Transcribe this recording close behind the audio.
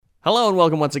Hello and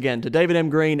welcome once again to David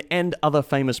M. Green and Other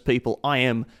Famous People. I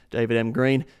am David M.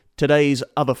 Green. Today's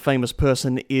other famous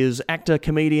person is actor,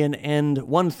 comedian, and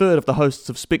one-third of the hosts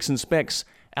of Spicks and Specs,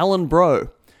 Alan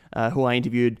Brough, who I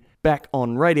interviewed back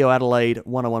on Radio Adelaide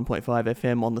 101.5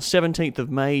 FM on the 17th of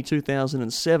May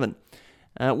 2007.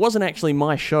 It wasn't actually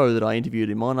my show that I interviewed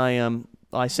him on.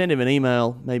 I sent him an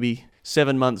email maybe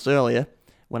 7 months earlier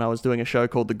when I was doing a show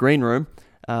called The Green Room,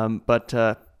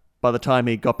 but by the time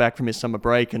he got back from his summer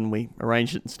break and we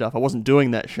arranged it and stuff, I wasn't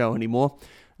doing that show anymore.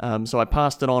 So I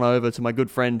passed it on over to my good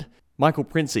friend Michael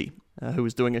Princey, who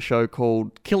was doing a show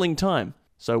called Killing Time.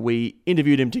 So we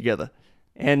interviewed him together,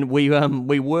 and we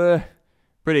were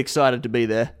pretty excited to be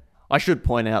there. I should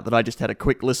point out that I just had a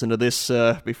quick listen to this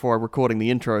before recording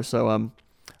the intro, so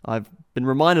I've been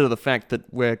reminded of the fact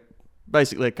that we're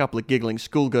basically a couple of giggling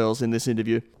schoolgirls in this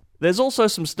interview. There's also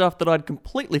some stuff that I'd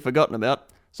completely forgotten about,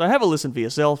 so have a listen for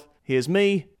yourself. Here's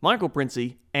me, Michael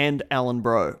Princey, and Alan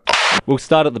Brough. We'll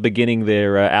start at the beginning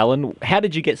there, Alan. How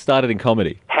did you get started in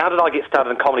comedy? How did I get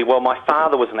started in comedy? Well, my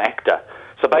father was an actor.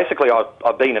 So basically,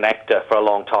 I've been an actor for a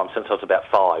long time, since I was about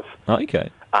 5. Oh,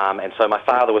 okay. And so my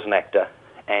father was an actor.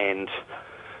 And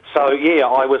so, yeah,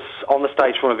 I was on the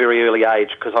stage from a very early age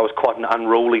because I was quite an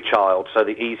unruly child. So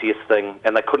the easiest thing,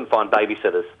 and they couldn't find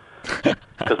babysitters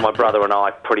because my brother and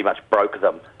I pretty much broke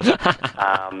them.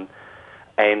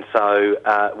 And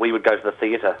so we would go to the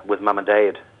theatre with Mum and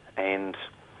Dad, and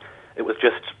it was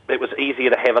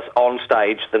easier to have us on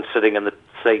stage than sitting in the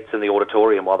seats in the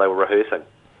auditorium while they were rehearsing.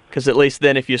 Because at least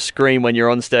then if you scream when you're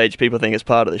on stage, people think it's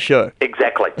part of the show.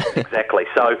 Exactly.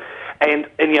 So, and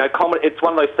you know, comedy, it's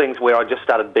one of those things where I just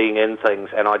started being in things,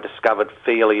 and I discovered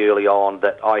fairly early on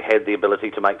that I had the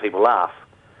ability to make people laugh,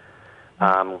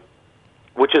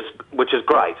 which is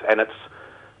great, and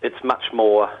it's much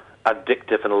more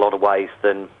addictive in a lot of ways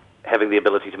than having the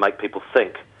ability to make people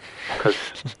think, because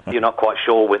you're not quite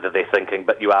sure whether they're thinking,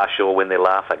 but you are sure when they're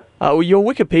laughing. Well, your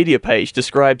Wikipedia page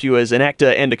described you as an actor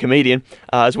and a comedian,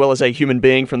 as well as a human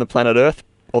being from the planet Earth,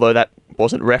 although that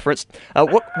wasn't referenced.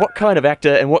 What kind of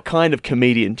actor and what kind of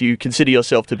comedian do you consider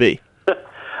yourself to be?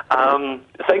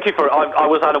 Thank you for... I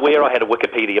was unaware I had a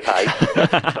Wikipedia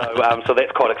page, so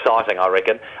that's quite exciting, I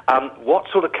reckon. What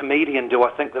sort of comedian do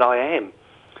I think that I am?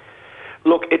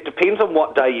 Look, it depends on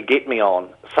what day you get me on.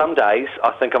 Some days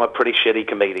I think I'm a pretty shitty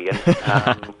comedian,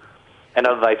 and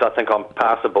other days I think I'm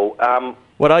passable.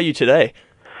 What are you today?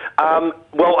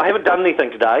 Well, I haven't done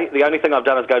anything today. The only thing I've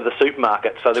done is go to the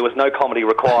supermarket, so there was no comedy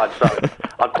required, so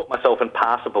I put myself in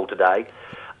passable today.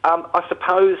 I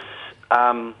suppose,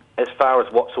 as far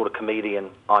as what sort of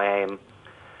comedian I am,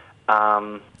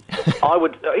 I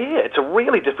would... Yeah, it's a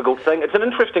really difficult thing. It's an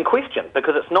interesting question,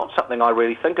 because it's not something I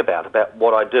really think about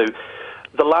what I do.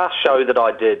 The last show that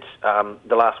I did,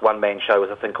 the last one-man show, was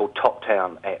a thing called Top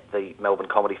Town at the Melbourne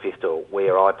Comedy Festival,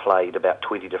 where I played about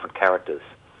 20 different characters.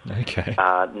 Okay.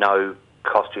 No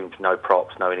costumes, no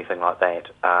props, no anything like that.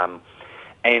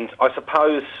 And I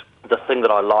suppose the thing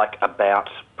that I like about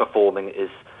performing is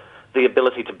the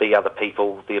ability to be other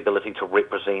people, the ability to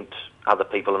represent other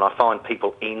people, and I find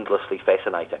people endlessly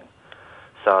fascinating.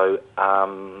 So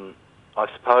I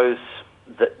suppose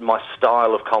that my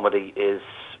style of comedy is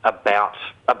about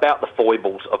the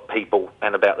foibles of people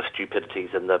and about the stupidities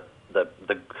and the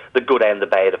good and the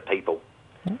bad of people.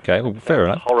 Okay, well, fair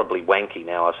enough. Horribly wanky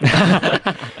now,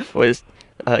 I suppose.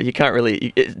 Well, you can't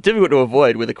really... It's difficult to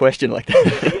avoid with a question like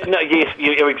that. No, yes,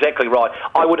 you're exactly right.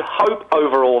 I would hope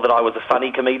overall that I was a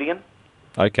funny comedian.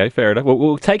 Okay, fair enough. Well,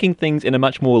 we're taking things in a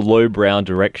much more lowbrow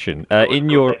direction. I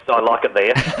like it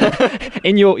there.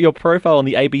 In your profile on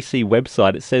the ABC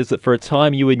website, it says that for a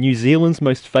time you were New Zealand's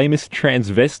most famous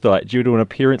transvestite due to an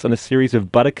appearance on a series of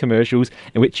butter commercials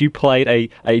in which you played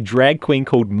a drag queen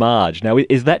called Marge. Now,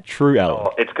 is that true, Alan?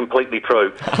 Oh, it's completely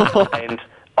true. And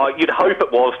you'd hope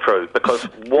it was true, because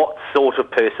what sort of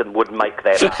person would make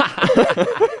that up?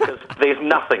 Because there's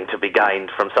nothing to be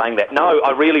gained from saying that. No,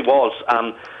 I really was.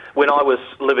 When I was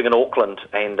living in Auckland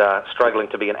and struggling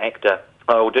to be an actor,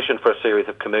 I auditioned for a series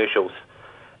of commercials,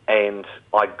 and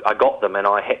I got them, and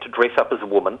I had to dress up as a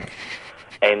woman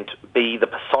and be the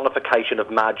personification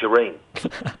of margarine,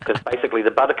 because basically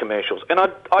the butter commercials. And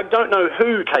I don't know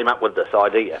who came up with this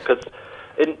idea, because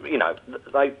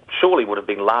they surely would have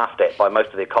been laughed at by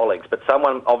most of their colleagues, but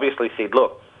someone obviously said,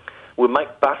 look, we'll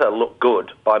make butter look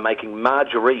good by making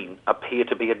margarine appear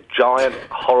to be a giant,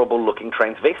 horrible-looking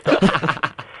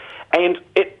transvestite. And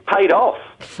it paid off.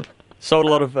 Sold a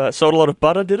lot of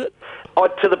butter, did it?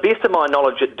 To the best of my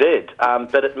knowledge, it did.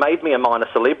 But it made me a minor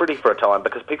celebrity for a time,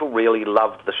 because people really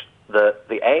loved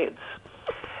the ads.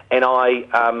 And I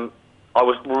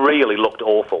was really looked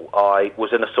awful. I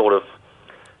was in a sort of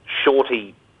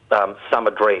shorty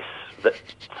summer dress that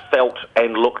felt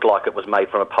and looked like it was made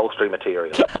from upholstery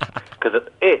material because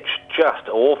it itched just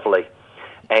awfully.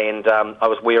 And I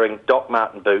was wearing Doc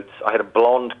Marten boots. I had a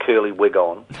blonde curly wig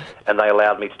on, and they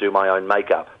allowed me to do my own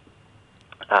makeup.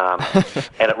 And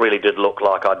it really did look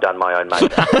like I'd done my own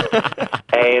makeup.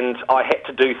 And I had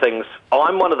to do things.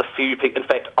 I'm one of the few people, in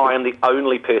fact, I am the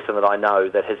only person that I know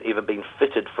that has ever been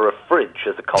fitted for a fridge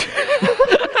as a costume.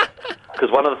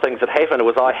 Because one of the things that happened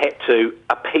was I had to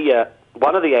appear.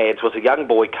 One of the ads was a young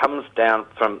boy comes down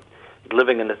from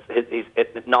living in his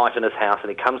at night in his house, and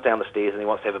he comes down the stairs and he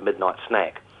wants to have a midnight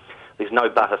snack. There's no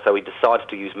butter, so he decides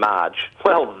to use Marge.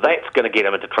 Well, that's going to get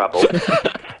him into trouble.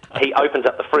 He opens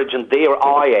up the fridge, and there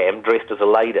I am, dressed as a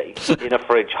lady, in a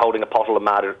fridge holding a bottle of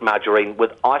margarine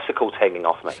with icicles hanging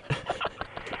off me.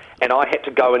 And I had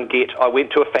to go and I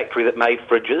went to a factory that made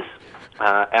fridges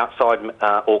outside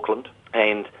Auckland,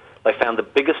 and they found the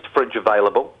biggest fridge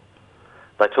available.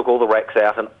 They took all the racks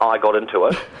out, and I got into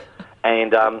it,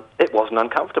 and it wasn't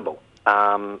uncomfortable.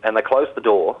 And they closed the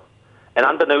door, and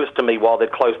unbeknownst to me, while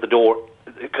they'd closed the door,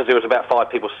 because there was about 5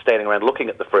 people standing around looking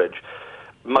at the fridge,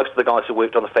 most of the guys who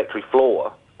worked on the factory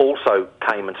floor also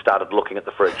came and started looking at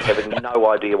the fridge, having no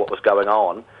idea what was going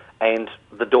on, and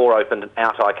the door opened and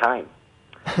out I came.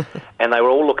 And they were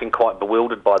all looking quite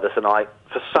bewildered by this, and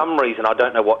for some reason, I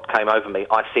don't know what came over me,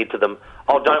 I said to them,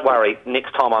 "Oh, don't worry,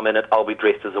 next time I'm in it, I'll be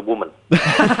dressed as a woman."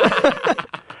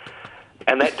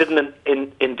 And that didn't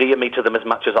endear me to them as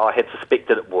much as I had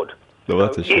suspected it would. Well,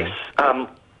 that's a shame. Yes,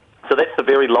 so that's the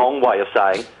very long way of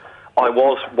saying I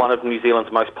was one of New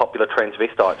Zealand's most popular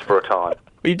transvestites for a time.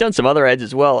 Well, you've done some other ads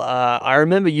as well. I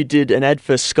remember you did an ad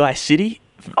for Sky City.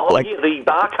 Oh, yeah, the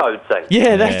barcode thing.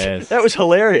 Yeah, Yes. that was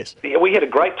hilarious. Yeah, we had a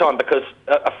great time because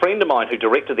a friend of mine who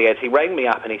directed the ads, he rang me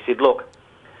up and he said, "Look,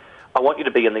 I want you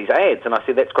to be in these ads." And I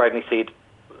said, "That's great." And he said,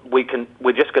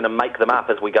 we're just going to make them up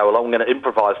as we go along. We're going to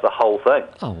improvise the whole thing.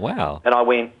 Oh, wow. And I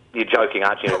went, "You're joking,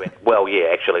 aren't you?" And he went, "Well,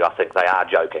 yeah, actually, I think they are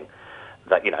joking.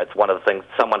 That, it's one of the things,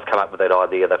 someone's come up with that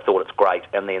idea, they've thought it's great,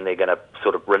 and then they're going to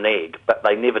sort of renege." But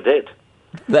they never did.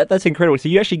 That's incredible. So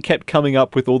you actually kept coming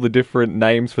up with all the different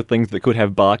names for things that could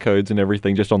have barcodes and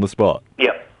everything just on the spot?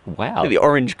 Yep. Wow. The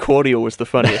orange cordial was the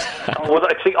funniest. Well,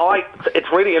 actually,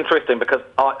 it's really interesting because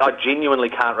I genuinely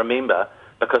can't remember,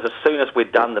 because as soon as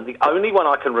we'd done them, the only one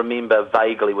I can remember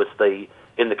vaguely was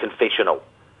in the confessional.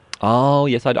 Oh,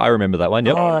 yes, I remember that one.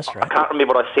 Yep. Oh, that's right. I can't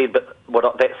remember what I said, but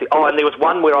and there was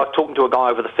one where I was talking to a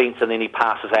guy over the fence, and then he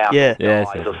passes out Yeah. and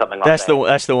dies or something like That's that.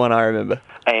 that's the one I remember.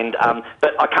 And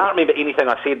but I can't remember anything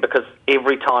I said because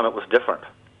every time it was different.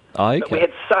 Okay. But we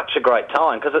had such a great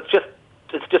time because it's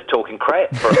just talking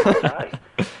crap for a whole day.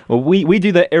 Well, we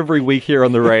do that every week here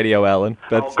on the radio, Alan.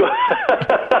 That's... Oh, good.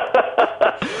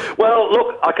 Well,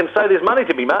 look, I can say there's money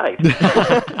to be made.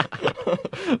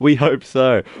 We hope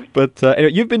so. But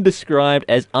anyway, you've been described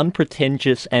as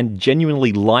unpretentious and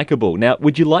genuinely likeable. Now,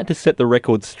 would you like to set the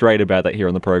record straight about that here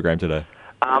on the program today?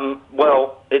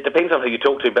 Well, it depends on who you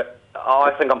talk to, but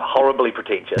I think I'm horribly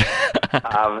pretentious.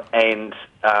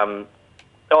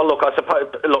 I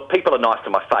suppose, people are nice to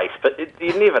my face, but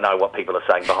you never know what people are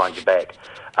saying behind your back.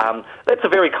 That's a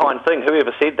very kind thing.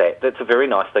 Whoever said that, that's a very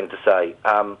nice thing to say.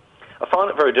 I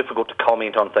find it very difficult to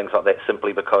comment on things like that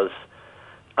simply because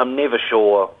I'm never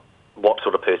sure what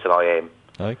sort of person I am.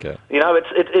 Okay.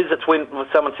 It's when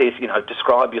someone says,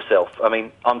 describe yourself. I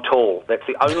mean, I'm tall. That's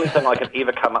the only thing I can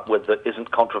ever come up with that isn't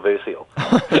controversial.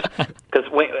 Because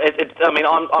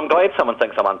I'm glad someone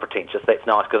thinks I'm unpretentious. That's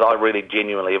nice, because I really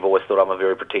genuinely have always thought I'm a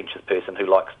very pretentious person who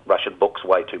likes Russian books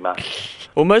way too much.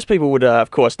 Well, most people would,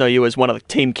 of course, know you as one of the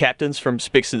team captains from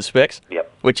Spicks and Specs. Yep.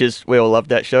 We all love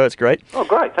that show. It's great. Oh,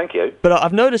 great. Thank you. But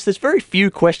I've noticed there's very few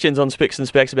questions on Spicks and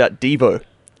Specs about Devo.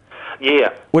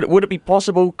 Yeah. Would it be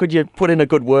possible? Could you put in a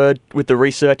good word with the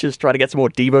researchers, try to get some more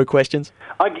Devo questions?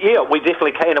 Yeah, we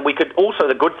definitely can, and we could also.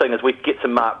 The good thing is we could get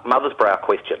some Mark Mothersbaugh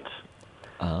questions.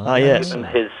 Yes. Given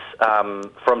his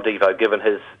from Devo, given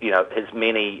his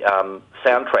many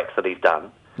soundtracks that he's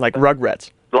done, like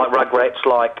Rugrats.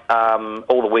 Like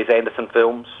all the Wes Anderson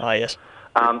films. Ah, yes.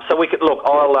 So we could look.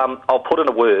 I'll put in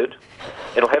a word.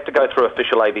 It'll have to go through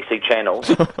official ABC channels.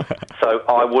 So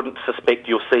I wouldn't suspect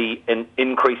you'll see an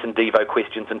increase in Devo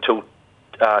questions until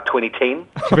 2010.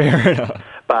 Fair enough.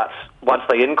 But once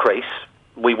they increase,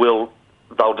 they'll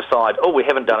decide, we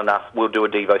haven't done enough, we'll do a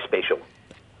Devo special.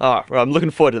 Oh, well, I'm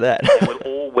looking forward to that. And we'll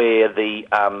all wear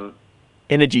the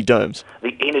energy domes.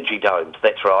 The energy domes,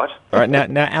 that's right. All right,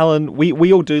 now, Alan,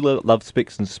 we all do love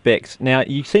Spicks and Specs. Now,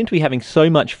 you seem to be having so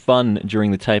much fun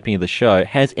during the taping of the show.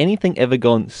 Has anything ever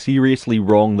gone seriously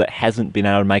wrong that hasn't been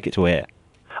able to make it to air?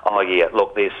 Oh, yeah.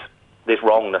 Look, there's there's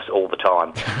wrongness all the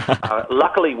time.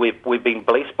 Luckily, we've been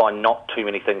blessed by not too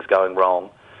many things going wrong.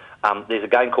 There's a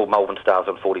game called Malvern Stars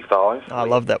on 45. I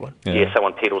love that one. Yeah,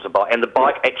 someone pedals a bike, and the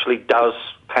bike actually does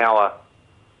power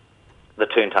the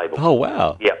turntable. Oh,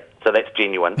 wow. Yeah, so that's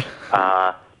genuine.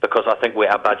 Because I think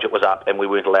our budget was up and we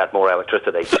weren't allowed more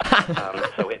electricity. So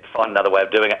we had to find another way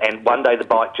of doing it. And one day the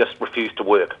bike just refused to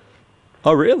work.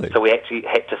 Oh, really? So we actually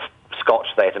had to scotch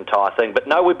that entire thing. But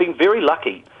no, we've been very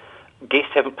lucky.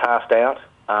 Guests haven't passed out.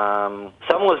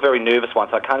 Someone was very nervous once.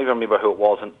 I can't even remember who it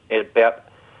was. And at about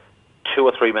 2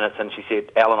 or 3 minutes in, she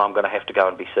said, "Alan, I'm going to have to go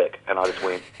and be sick." And I just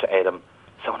went to Adam,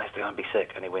 "Someone has to go and be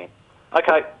sick." And he went,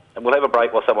 "Okay, and we'll have a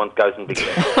break while someone goes and be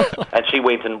sick." And she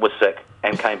went and was sick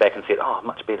and came back and said, "Oh,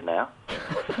 much better now."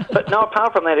 But no,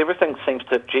 apart from that, everything seems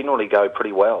to generally go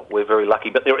pretty well. We're very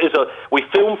lucky. But we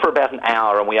film for about an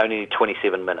hour and we only need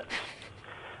 27 minutes.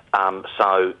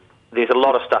 So there's a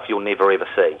lot of stuff you'll never ever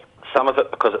see. Some of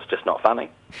it because it's just not funny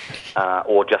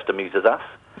or just amuses us,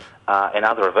 and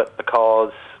other of it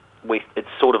because it's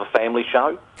sort of a family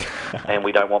show and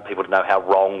we don't want people to know how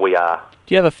wrong we are.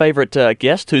 Do you have a favourite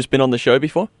guest who's been on the show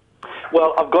before?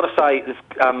 Well, I've got to say,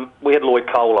 we had Lloyd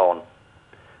Cole on,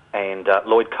 and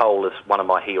Lloyd Cole is one of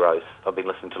my heroes. I've been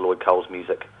listening to Lloyd Cole's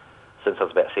music since I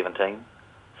was about 17,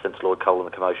 since Lloyd Cole and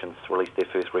the Commotions released their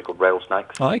first record,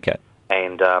 Rattlesnakes. Oh, okay.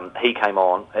 And he came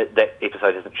on. That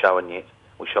episode isn't showing yet.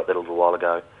 We shot that a little while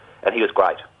ago, and he was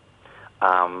great.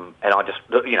 And I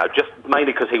just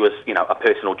mainly because he was, a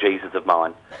personal Jesus of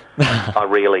mine, I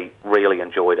really, really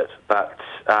enjoyed it. But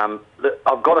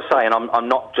I've got to say, and I'm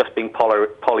not just being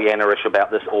Pollyanna-ish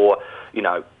about this or,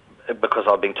 because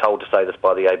I've been told to say this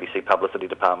by the ABC publicity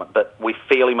department, but we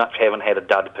fairly much haven't had a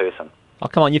dud person. Oh,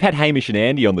 come on, you've had Hamish and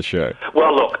Andy on the show.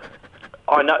 Well, look,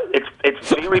 I know it's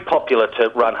very popular to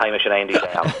run Hamish and Andy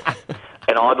down.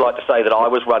 And I'd like to say that I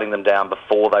was running them down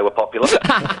before they were popular.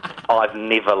 I've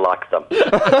never liked them.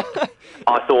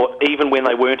 I thought, even when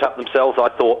they weren't up themselves,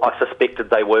 I suspected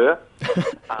they were.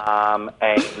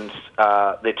 And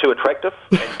they're too attractive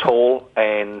and tall,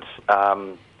 and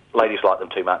ladies like them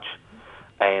too much,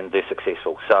 and they're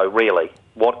successful. So really,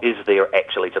 what is there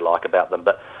actually to like about them?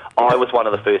 But I was one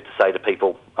of the first to say to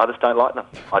people, I just don't like them.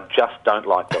 I just don't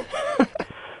like them.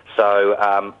 So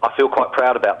I feel quite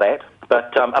proud about that.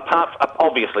 But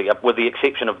obviously, with the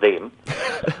exception of them,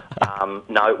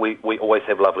 no, we always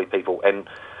have lovely people. And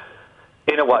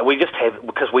in a way, we just have,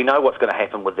 because we know what's going to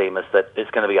happen with them is that it's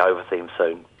going to be over them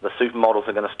soon. The supermodels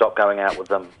are going to stop going out with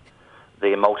them.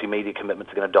 Their multimedia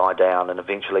commitments are going to die down, and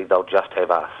eventually they'll just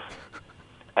have us.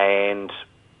 And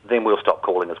then we'll stop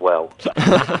calling as well.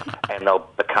 And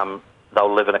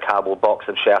they'll live in a cardboard box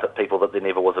and shout at people that there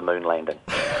never was a moon landing.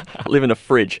 Live in a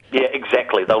fridge. Yeah,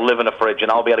 exactly. They'll live in a fridge, and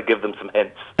I'll be able to give them some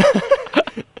hints.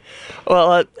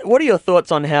 Well, what are your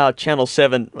thoughts on how Channel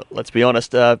 7, let's be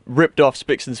honest, ripped off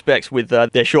Spicks and Specs with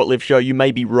their short-lived show, You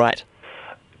May Be Right?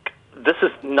 This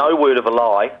is no word of a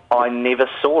lie. I never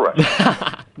saw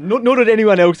it. Nor did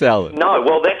anyone else, Alan. No,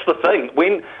 well, that's the thing.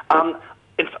 When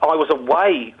I was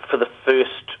away for the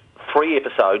first 3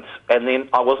 episodes, and then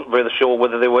I wasn't really sure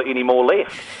whether there were any more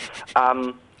left.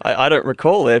 I don't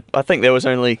recall there. I think there was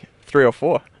only 3 or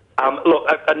 4. Look,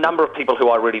 a number of people who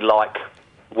I really like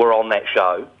were on that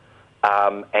show,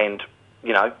 and,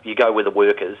 you go with the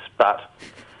workers, but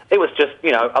it was just,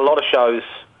 a lot of shows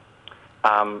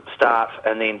start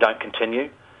and then don't continue,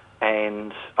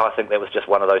 and I think that was just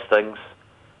one of those things.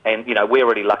 And, we're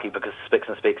really lucky because Spicks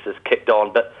and Specs has kicked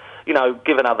on, but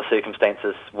given other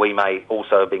circumstances, we may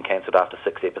also have been cancelled after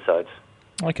 6 episodes.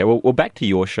 Okay, well, back to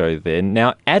your show then.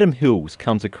 Now, Adam Hills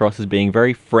comes across as being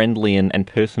very friendly and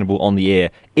personable on the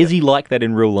air. Is he like that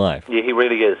in real life? Yeah, he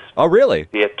really is. Oh, really?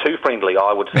 Yeah, too friendly,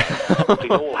 I would say.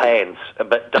 He's all hands,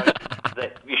 but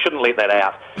you shouldn't let that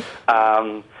out.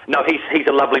 No, he's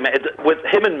a lovely man. With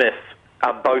him and Myth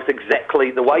are both exactly,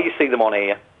 the way you see them on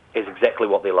air is exactly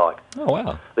what they're like. Oh,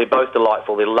 wow. They're both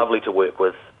delightful. They're lovely to work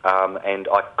with. And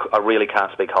I really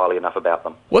can't speak highly enough about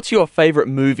them. What's your favourite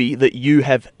movie that you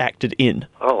have acted in?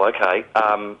 Oh, okay.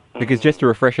 Because just to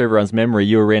refresh everyone's memory,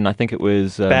 you were in, I think it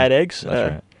was... Bad Eggs.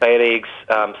 That's right. Bad Eggs,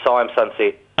 Siam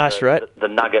Sunset. That's right. The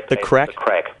Nugget. The Crack. The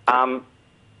Crack. I'd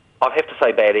have to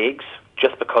say Bad Eggs,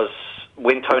 just because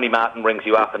when Tony Martin rings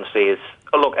you up and says,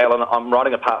 "Oh, look, Alan, I'm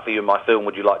writing a part for you in my film,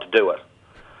 would you like to do it?"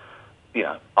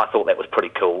 I thought that was pretty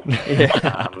cool.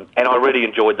 Yeah. And I really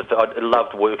enjoyed I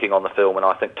loved working on the film, and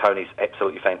I think Tony's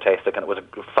absolutely fantastic, and it was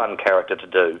a fun character to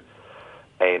do.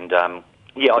 And,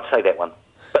 I'd say that one.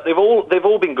 But they've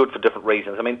all been good for different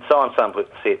reasons. I mean, Siam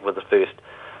Sunset was the first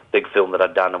big film that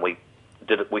I'd done, and we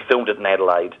filmed it in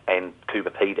Adelaide and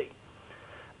Cooper Pedy.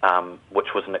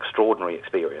 which was an extraordinary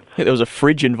experience. Yeah, there was a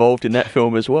fridge involved in that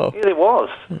film as well. Yeah, there was.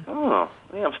 Oh,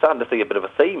 yeah, I'm starting to see a bit of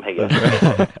a theme here.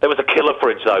 There was a killer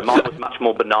fridge, though. Mine was much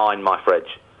more benign, my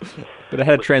fridge. But it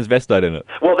had a transvestite in it.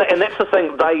 Well, and that's the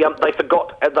thing. They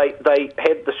forgot. They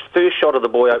had the first shot of the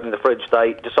boy opening the fridge.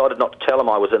 They decided not to tell him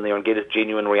I was in there and get his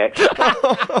genuine reaction.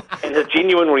 And his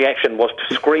genuine reaction was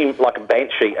to scream like a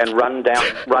banshee and run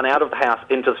out of the house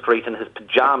into the street in his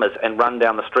pyjamas and run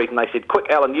down the street. And they said, "Quick,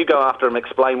 Alan, you go after him,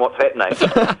 explain what's happening."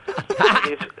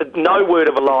 There's no word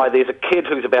of a lie. There's a kid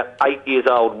who's about 8 years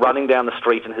old running down the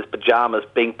street in his pyjamas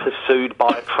being pursued by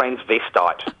a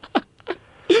transvestite.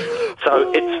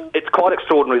 So it's quite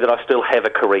extraordinary that I still have a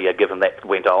career, given that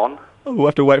went on. Oh, we'll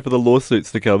have to wait for the lawsuits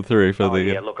to come through for the...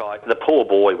 Yeah, look, the poor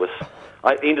boy was...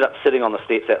 I ended up sitting on the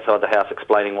steps outside the house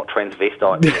explaining what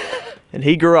transvestite was. And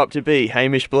he grew up to be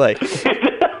Hamish Blake.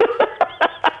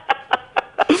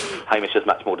 Hamish is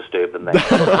much more disturbed than that.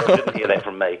 You didn't hear that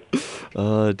from me.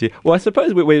 Oh, dear. Well, I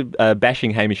suppose we're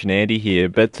bashing Hamish and Andy here,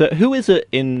 but who is it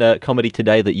in comedy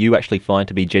today that you actually find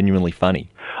to be genuinely funny?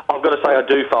 I've got to say I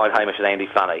do find Hamish and Andy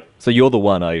funny. So you're the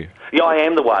one, are you? Yeah, I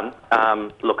am the one.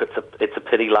 Look, it's a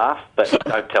pity laugh, but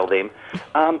don't tell them.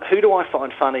 Who do I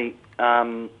find funny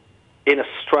in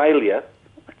Australia?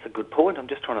 That's a good point. I'm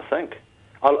just trying to think.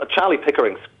 Charlie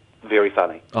Pickering's very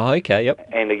funny. Oh, okay, yep.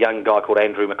 And a young guy called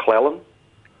Andrew McClellan,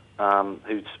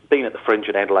 who's been at the Fringe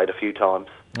in Adelaide a few times.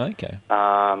 Okay.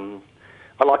 I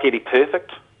like Eddie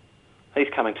Perfect. He's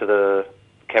coming to the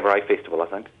Cabaret Festival, I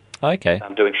think. Okay.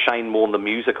 I'm doing Shane Bourne the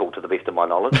musical, to the best of my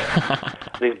knowledge.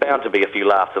 There's bound to be a few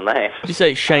laughs in that. Did you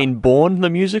say Shane Bourne the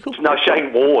musical? No,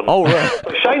 Shane Bourne. Oh, right.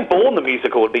 Shane Bourne the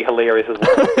musical would be hilarious as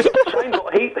well.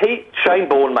 Shane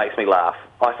Bourne makes me laugh.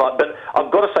 I find, but I've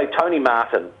got to say, Tony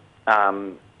Martin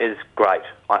is great.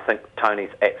 I think Tony's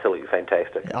absolutely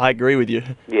fantastic. I agree with you.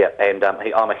 Yeah, and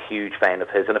I'm a huge fan of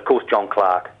his, and of course John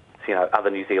Clark. Other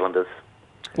New Zealanders.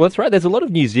 Well, that's right. There's a lot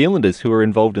of New Zealanders who are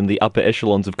involved in the upper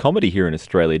echelons of comedy here in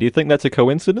Australia. Do you think that's a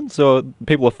coincidence, or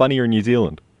people are funnier in New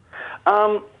Zealand?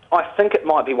 I think it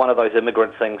might be one of those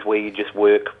immigrant things where you just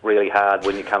work really hard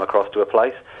when you come across to a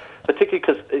place, particularly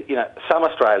because some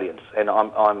Australians, and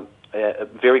I'm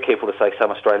very careful to say some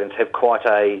Australians, have quite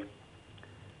a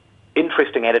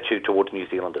interesting attitude towards New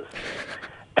Zealanders.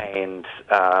 And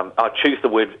I choose the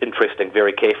word interesting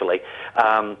very carefully.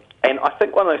 And I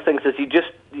think one of those things is you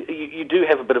do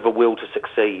have a bit of a will to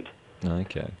succeed.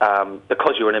 Okay.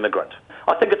 Because you're an immigrant.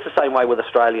 I think it's the same way with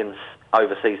Australians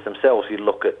overseas themselves. You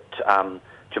look at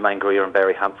Jermaine Greer and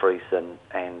Barry Humphries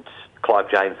and Clive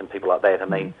James and people like that. I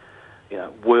mean,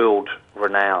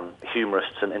 world-renowned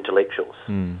humorists and intellectuals.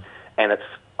 And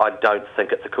I don't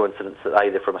think it's a coincidence that A,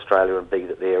 they're from Australia, and B,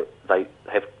 that they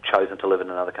have chosen to live in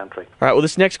another country. All right, well,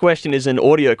 this next question is an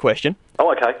audio question.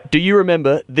 Oh, okay. Do you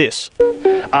remember this?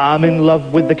 I'm in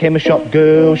love with the chemist shop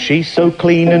girl, she's so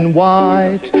clean and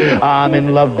white. I'm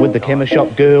in love with the chemist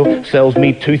shop girl, sells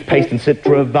me toothpaste and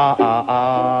Citrava.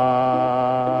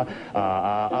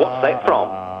 What's that from?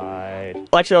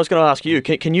 Well, actually, I was going to ask you,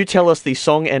 can you tell us the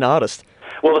song and artist?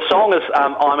 Well, the song is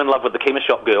I'm in love with the chemist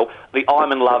shop girl. The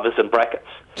I'm in love is in brackets.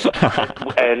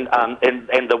 and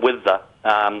the with the.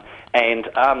 And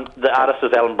the artist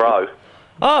is Alan Brough.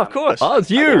 Oh, of course. Oh, it's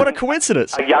you. What a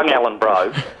coincidence. A young Alan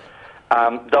Brough.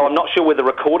 Though I'm not sure where the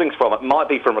recording's from. It might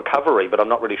be from Recovery, but I'm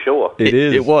not really sure. It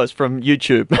is. It was from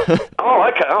YouTube. Oh,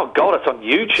 okay. Oh, God, it's on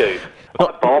YouTube.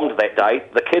 I bombed that day.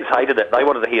 The kids hated it. They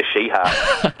wanted to hear She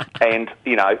Heart. And,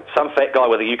 some fat guy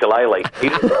with a ukulele, he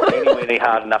didn't work anywhere near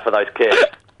hard enough for those kids.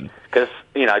 Because,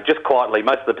 just quietly,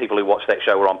 most of the people who watched that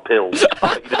show were on pills.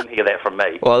 But you didn't hear that from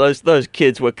me. Well, those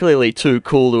kids were clearly too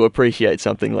cool to appreciate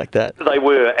something like that. They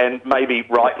were, and maybe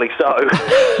rightly so.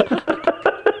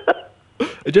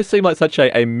 It just seemed like such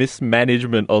a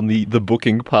mismanagement on the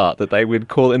booking part that they would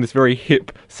call in this very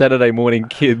hip Saturday morning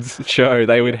kids show.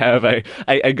 They would have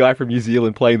a guy from New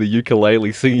Zealand playing the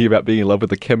ukulele singing about being in love with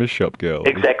the chemist shop girl.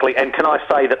 Exactly, and can I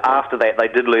say that after that they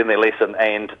did learn their lesson,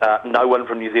 and no one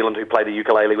from New Zealand who played a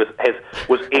ukulele was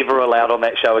ever allowed on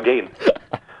that show again.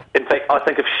 In fact, I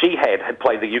think if she had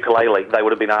played the ukulele, they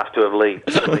would have been asked to leave.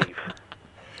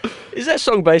 Is that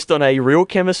song based on a real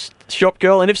chemist shop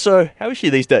girl? And if so, how is she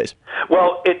these days?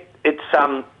 Well, it's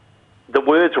the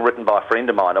words were written by a friend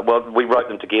of mine. Well, we wrote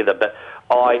them together, but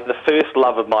the first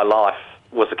love of my life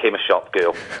was a chemist shop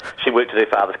girl. She worked at her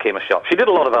father's chemist shop. She did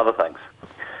a lot of other things.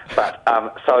 But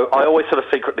so I always sort of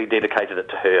secretly dedicated it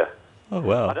to her. Oh,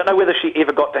 wow. I don't know whether she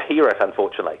ever got to hear it,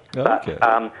 unfortunately. Oh, okay.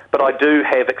 But I do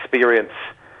have experience,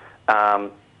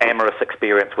 amorous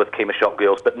experience with chemist shop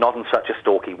girls, but not in such a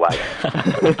stalky way.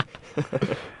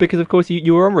 Because, of course,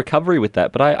 you were on Recovery with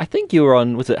that, but I think you were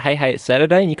on, was it Hey Hey It's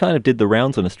Saturday? And you kind of did the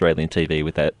rounds on Australian TV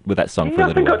with that song for a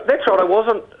little while. That's right, I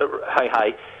wasn't Hey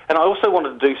Hey. And I also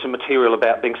wanted to do some material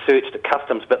about being searched at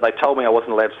customs, but they told me I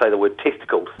wasn't allowed to say the word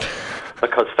testicles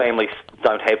because families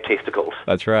don't have testicles.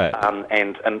 That's right.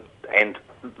 And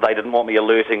they didn't want me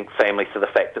alerting families to the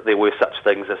fact that there were such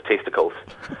things as testicles,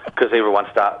 because everyone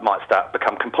might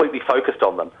become completely focused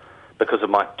on them because of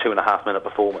my 2.5-minute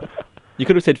performance. You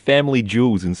could have said family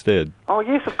jewels instead. Oh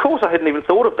yes, of course, I hadn't even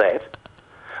thought of that.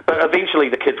 But eventually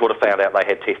the kids would have found out they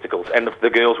had testicles, and the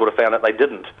girls would have found out they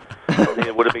didn't.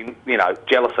 There would have been,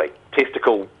 jealousy,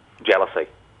 testicle jealousy.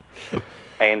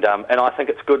 And I think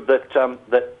it's good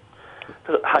that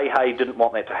Hey Hey didn't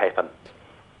want that to happen.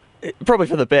 Probably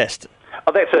for the best.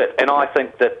 Oh, that's it. And I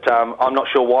think that I'm not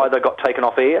sure why they got taken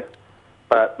off air,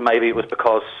 but maybe it was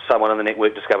because someone on the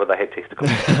network discovered they had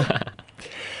testicles.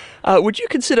 Would you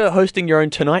consider hosting your own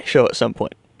Tonight Show at some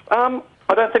point? I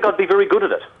don't think I'd be very good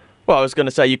at it. Well, I was going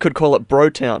to say you could call it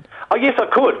Brotown. Oh, yes, I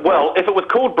could. Well, if it was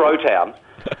called Brotown,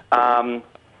 and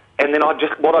then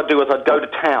what I'd do is I'd go to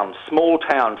towns, small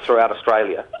towns throughout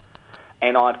Australia,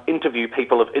 and I'd interview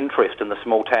people of interest in the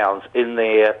small towns in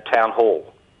their town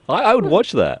hall. I would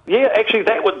watch that. Yeah, actually,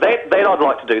 that I'd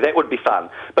like to do. That would be fun.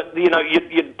 But your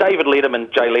David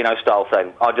Letterman, Jay Leno style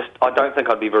thing, I don't think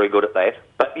I'd be very good at that.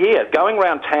 But yeah, going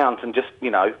around towns and just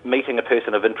meeting a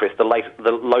person of interest, the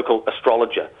local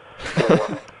astrologer,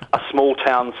 or a small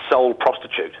town soul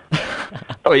prostitute.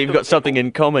 Oh, you've got something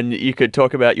in common. You could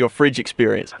talk about your fridge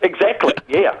experience. Exactly.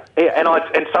 Yeah.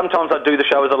 And sometimes I'd do the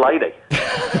show as a lady.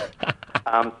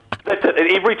 That's it.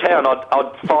 In every town,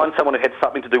 I'd find someone who had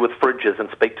something to do with fridges and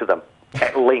speak to them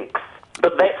at length.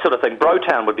 But that sort of thing,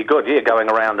 Brotown would be good, yeah, going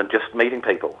around and just meeting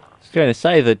people. I was going to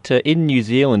say that in New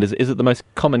Zealand, is it the most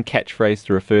common catchphrase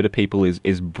to refer to people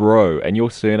is bro, and your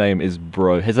surname is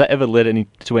Brough. Has that ever led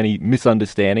to any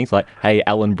misunderstandings, like, hey,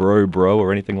 Alan Brough, bro,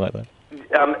 or anything like that?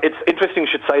 It's interesting you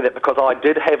should say that, because I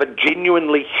did have a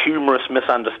genuinely humorous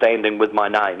misunderstanding with my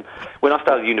name. When I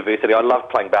started university, I loved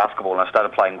playing basketball, and I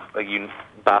started playing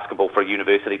basketball for a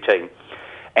university team.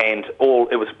 And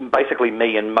it was basically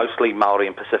me and mostly Maori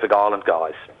and Pacific Island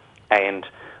guys. And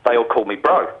they all called me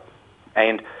Bro.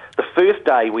 And the first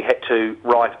day we had to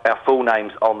write our full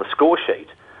names on the score sheet,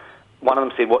 one of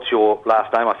them said, "What's your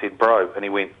last name?" I said, "Bro." And he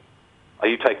went, "Are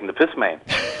you taking the piss, man?"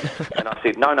 And I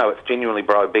said, no, it's genuinely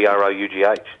Bro,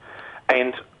 B-R-O-U-G-H.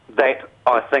 And that,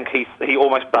 I think he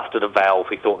almost busted a valve.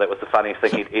 He thought that was the funniest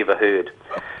thing he'd ever heard.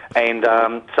 And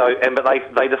but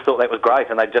they just thought that was great,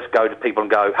 and they'd just go to people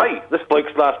and go, "Hey, this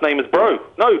bloke's last name is Bro."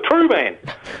 "No, true, man."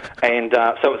 And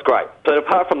so it's great. But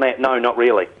apart from that, no, not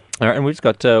really. All right, and we've just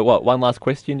got, one last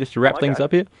question just to wrap things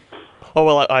up here? Oh,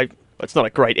 well, it's not a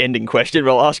great ending question,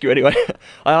 but I'll ask you anyway.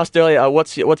 I asked earlier,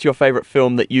 what's your favourite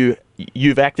film that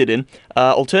you've acted in?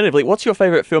 Alternatively, what's your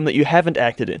favourite film that you haven't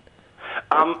acted in?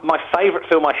 My favourite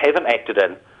film I haven't acted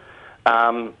in,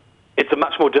 it's a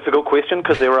much more difficult question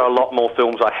because there are a lot more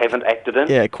films I haven't acted in.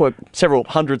 Yeah, quite several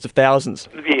hundreds of thousands.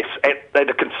 Yes, at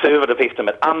a conservative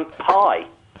estimate. Pi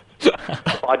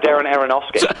by Darren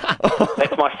Aronofsky.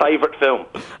 That's my favourite film.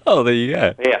 Oh, there you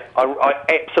go. Yeah, I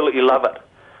absolutely love it.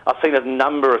 I've seen it a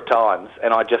number of times,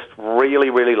 and I just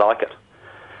really, really like it.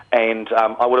 And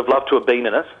I would have loved to have been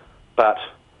in it, but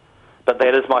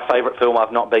that is my favourite film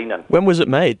I've not been in. When was it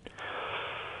made?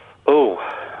 Oh,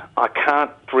 I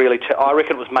can't really tell. I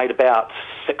reckon it was made about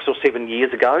 6 or 7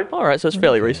 years ago. All right, so it's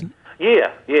fairly recent.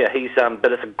 Yeah.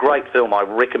 But it's a great film. I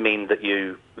recommend that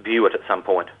you view it at some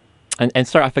point. And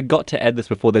sorry, I forgot to add this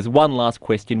before. There's one last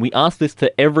question. We asked this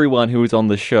to everyone who was on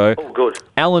the show. Oh, good.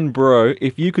 Alan Brough,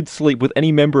 if you could sleep with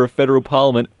any member of federal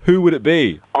parliament, who would it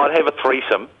be? I'd have a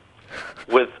threesome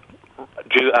with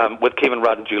Kevin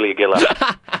Rudd and Julia Gillard.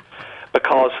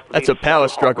 Because that's a power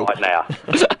struggle right now.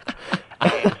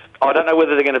 And I don't know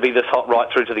whether they're going to be this hot right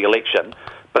through to the election,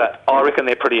 but I reckon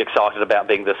they're pretty excited about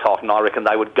being this hot, and I reckon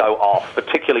they would go off,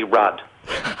 particularly Rudd.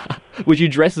 Would you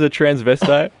dress as a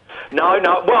transvestite? No.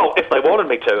 Well, if they wanted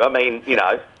me to, I mean,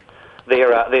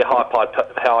 they're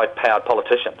high-powered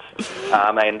politicians,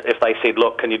 and if they said,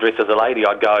 "Look, can you dress as a lady?"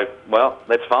 I'd go, "Well,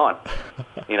 that's fine,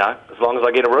 as long as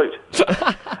I get a route."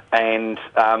 And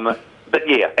but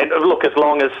yeah, and look, as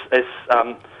long as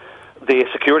their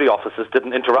security officers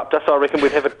didn't interrupt us, I reckon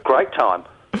we'd have a great time.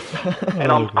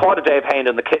 And I'm quite a dab hand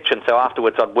in the kitchen, so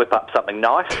afterwards I'd whip up something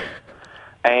nice,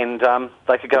 and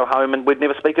they could go home, and we'd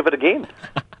never speak of it again.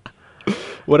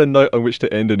 What a note on which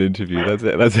to end an interview. That's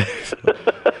it.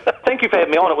 Thank you for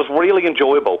having me on. It was really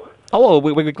enjoyable. Oh,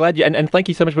 well, we're glad you... And thank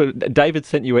you so much. David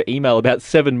sent you an email about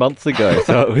 7 months ago,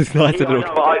 so it was nice.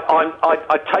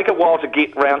 I take a while to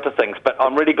get round to things, but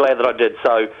I'm really glad that I did.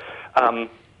 So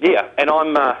Yeah, and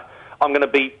I'm going to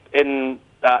be in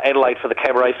Adelaide for the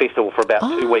Cabaret Festival for about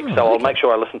 2 weeks, so I'll make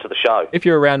sure I listen to the show. If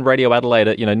you're around Radio Adelaide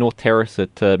at North Terrace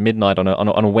at midnight on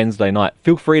a Wednesday night,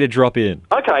 feel free to drop in.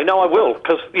 Okay, no, I will,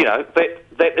 because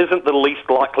that isn't the least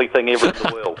likely thing ever in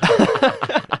the world.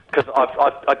 Because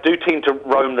I do tend to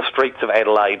roam the streets of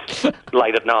Adelaide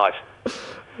late at night,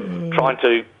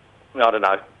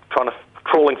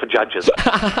 crawling for judges.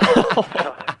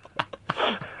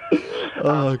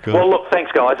 Oh, God. Well, look,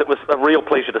 thanks, guys. It was a real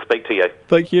pleasure to speak to you.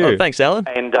 Thank you. Oh, thanks, Alan.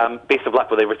 And best of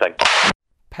luck with everything.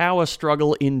 Power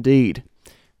struggle indeed.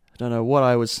 I don't know what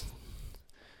I was...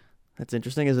 That's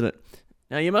interesting, isn't it?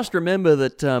 Now, you must remember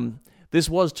that this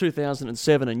was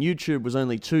 2007 and YouTube was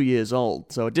only 2 years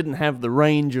old, so it didn't have the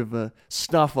range of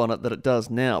stuff on it that it does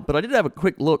now. But I did have a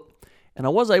quick look, and I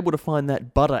was able to find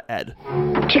that butter ad.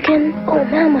 Chicken? Oh,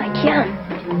 Marmite, yum.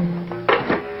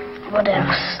 What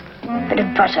else? Bit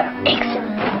of butter,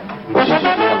 excellent.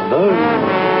 Hello.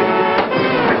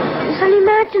 There's only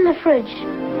Marge in the fridge.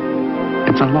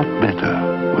 It's a lot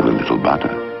better with a little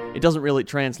butter. It doesn't really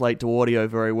translate to audio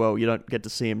very well. You don't get to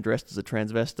see him dressed as a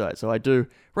transvestite, so I do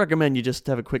recommend you just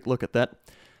have a quick look at that.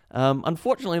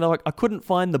 Unfortunately, though, I couldn't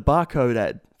find the barcode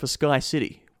ad for Sky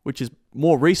City, which is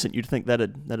more recent. You'd think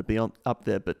that'd be up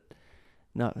there, but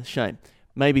no, a shame.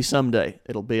 Maybe someday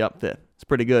it'll be up there. It's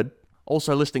pretty good.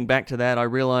 Also, listening back to that, I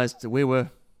realised we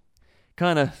were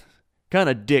kind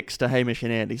of dicks to Hamish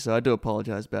and Andy, so I do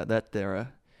apologise about that.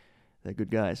 They're good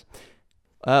guys.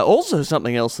 Also,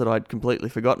 something else that I'd completely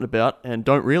forgotten about and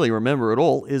don't really remember at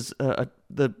all is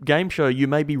the game show You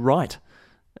May Be Right,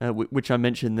 which I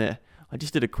mentioned there. I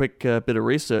just did a quick bit of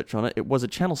research on it. It was a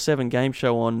Channel 7 game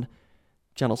show on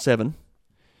Channel 7,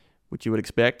 which you would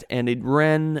expect, and it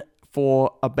ran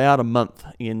for about a month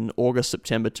in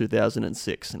August-September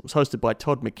 2006. And it was hosted by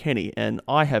Todd McKenney, and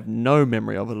I have no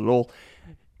memory of it at all.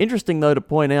 Interesting, though, to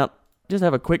point out, just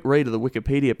have a quick read of the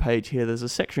Wikipedia page here. There's a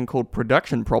section called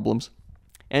Production Problems.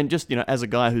 And just, as a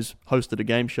guy who's hosted a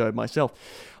game show myself,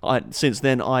 since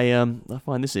then I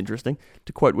find this interesting.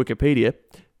 To quote Wikipedia,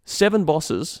 7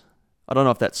 bosses, I don't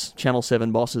know if that's Channel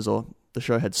 7 bosses or the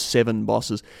show had 7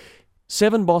 bosses,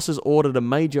 7 bosses ordered a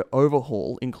major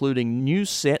overhaul, including new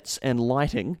sets and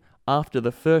lighting, after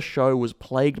the first show was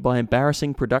plagued by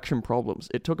embarrassing production problems.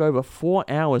 It took over 4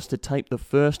 hours to tape the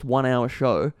first 1-hour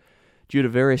show due to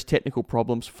various technical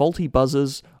problems, faulty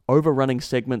buzzers, overrunning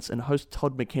segments, and host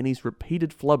Todd McKenney's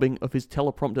repeated flubbing of his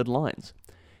teleprompted lines.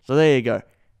 So there you go.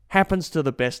 Happens to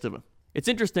the best of them. It's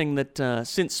interesting that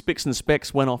since Spicks and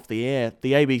Specs went off the air,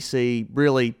 the ABC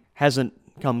really hasn't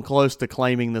come close to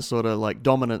claiming the sort of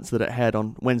dominance that it had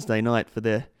on Wednesday night for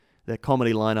their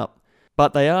comedy lineup.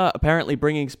 But they are apparently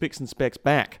bringing Spicks and Specs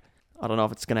back. I don't know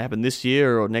if it's going to happen this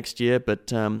year or next year,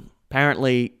 but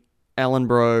apparently Alan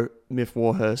Brough, Miff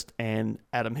Warhurst, and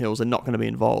Adam Hills are not going to be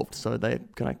involved. So they're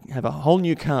going to have a whole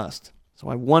new cast. So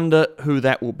I wonder who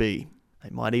that will be. They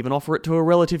might even offer it to a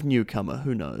relative newcomer,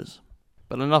 who knows.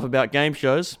 But enough about game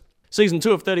shows. Season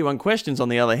 2 of 31 Questions, on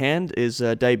the other hand, is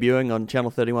debuting on Channel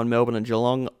 31 Melbourne and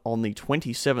Geelong on the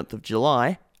 27th of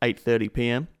July,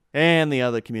 8:30pm, and the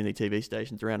other community TV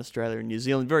stations around Australia and New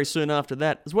Zealand very soon after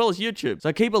that, as well as YouTube,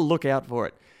 so keep a lookout for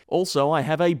it. Also, I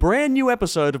have a brand new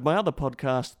episode of my other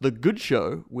podcast, The Good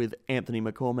Show, with Anthony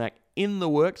McCormack in the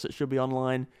works. It should be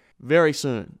online very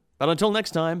soon. But until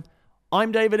next time,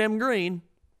 I'm David M. Green,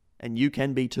 and you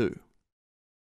can be too.